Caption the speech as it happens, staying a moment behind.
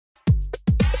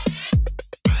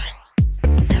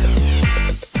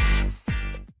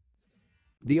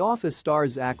The Office star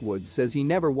Zach Woods says he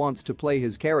never wants to play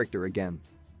his character again.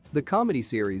 The comedy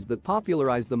series that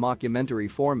popularized the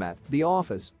mockumentary format, The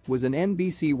Office, was an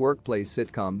NBC workplace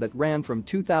sitcom that ran from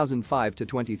 2005 to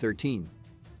 2013.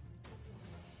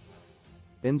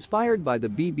 Inspired by the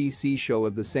BBC show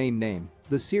of the same name,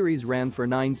 the series ran for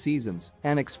 9 seasons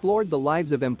and explored the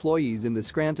lives of employees in the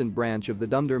Scranton branch of the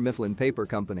Dunder Mifflin Paper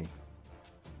Company.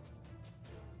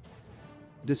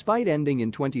 Despite ending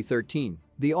in 2013,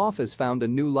 The Office found a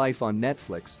new life on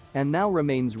Netflix and now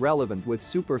remains relevant with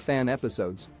superfan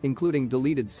episodes, including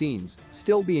deleted scenes,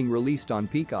 still being released on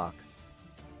Peacock.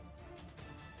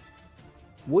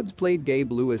 Woods played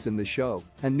Gabe Lewis in the show,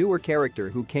 a newer character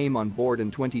who came on board in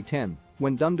 2010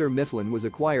 when Dunder Mifflin was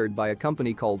acquired by a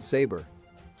company called Sabre.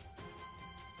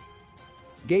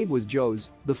 Gabe was Joe's,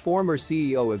 the former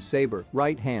CEO of Sabre,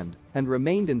 right hand, and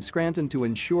remained in Scranton to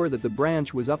ensure that the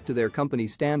branch was up to their company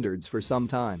standards for some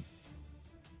time.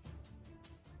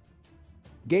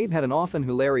 Gabe had an often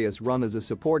hilarious run as a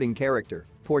supporting character,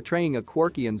 portraying a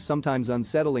quirky and sometimes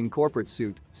unsettling corporate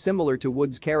suit, similar to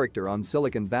Woods' character on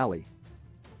Silicon Valley.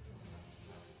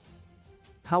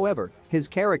 However, his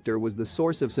character was the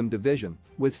source of some division,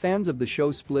 with fans of the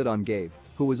show split on Gabe,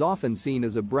 who was often seen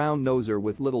as a brown-noser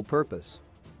with little purpose.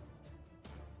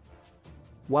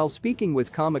 While speaking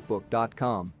with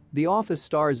comicbook.com, The Office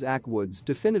star Zach Woods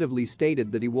definitively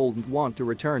stated that he wouldn't want to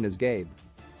return as Gabe.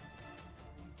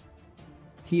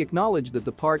 He acknowledged that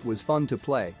the part was fun to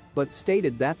play, but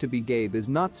stated that to be Gabe is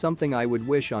not something I would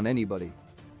wish on anybody.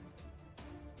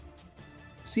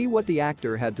 See what the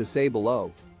actor had to say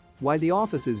below. Why The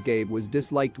Office's Gabe was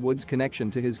disliked. Woods' connection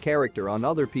to his character on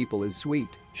other people is sweet,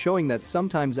 showing that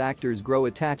sometimes actors grow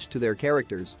attached to their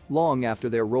characters long after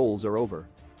their roles are over.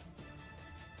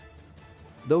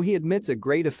 Though he admits a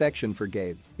great affection for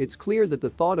Gabe, it's clear that the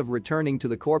thought of returning to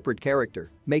the corporate character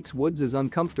makes Woods as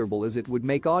uncomfortable as it would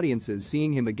make audiences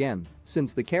seeing him again,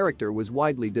 since the character was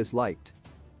widely disliked.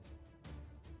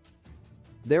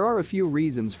 There are a few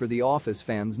reasons for The Office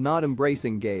fans not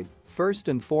embracing Gabe, first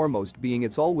and foremost being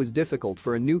it's always difficult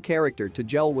for a new character to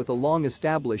gel with a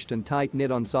long-established and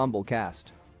tight-knit ensemble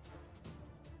cast.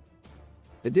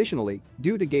 Additionally,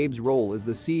 due to Gabe's role as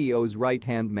the CEO's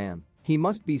right-hand man, he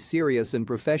must be serious and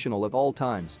professional at all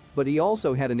times, but he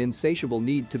also had an insatiable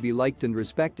need to be liked and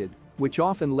respected, which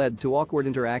often led to awkward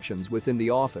interactions within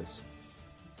the office.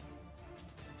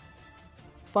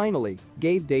 Finally,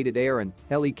 Gabe dated Erin,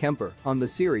 Ellie Kemper, on the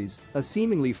series, a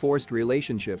seemingly forced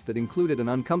relationship that included an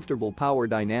uncomfortable power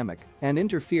dynamic and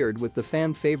interfered with the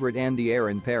fan-favorite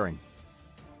Andy-Erin pairing.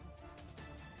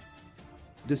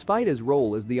 Despite his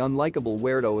role as the unlikable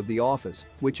weirdo of The Office,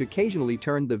 which occasionally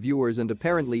turned the viewers and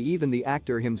apparently even the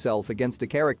actor himself against a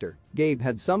character, Gabe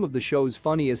had some of the show's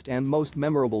funniest and most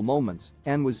memorable moments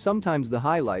and was sometimes the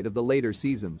highlight of the later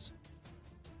seasons.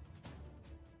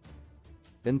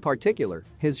 In particular,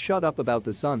 his "shut up about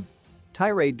the sun"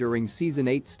 tirade during season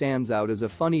 8 stands out as a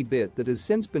funny bit that has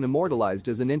since been immortalized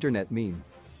as an internet meme.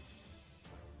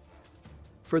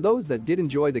 For those that did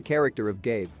enjoy the character of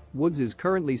Gabe, Woods is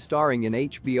currently starring in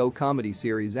HBO comedy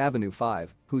series Avenue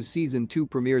 5, whose season 2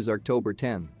 premieres October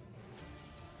 10.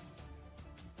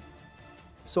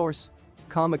 Source: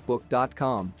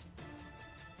 comicbook.com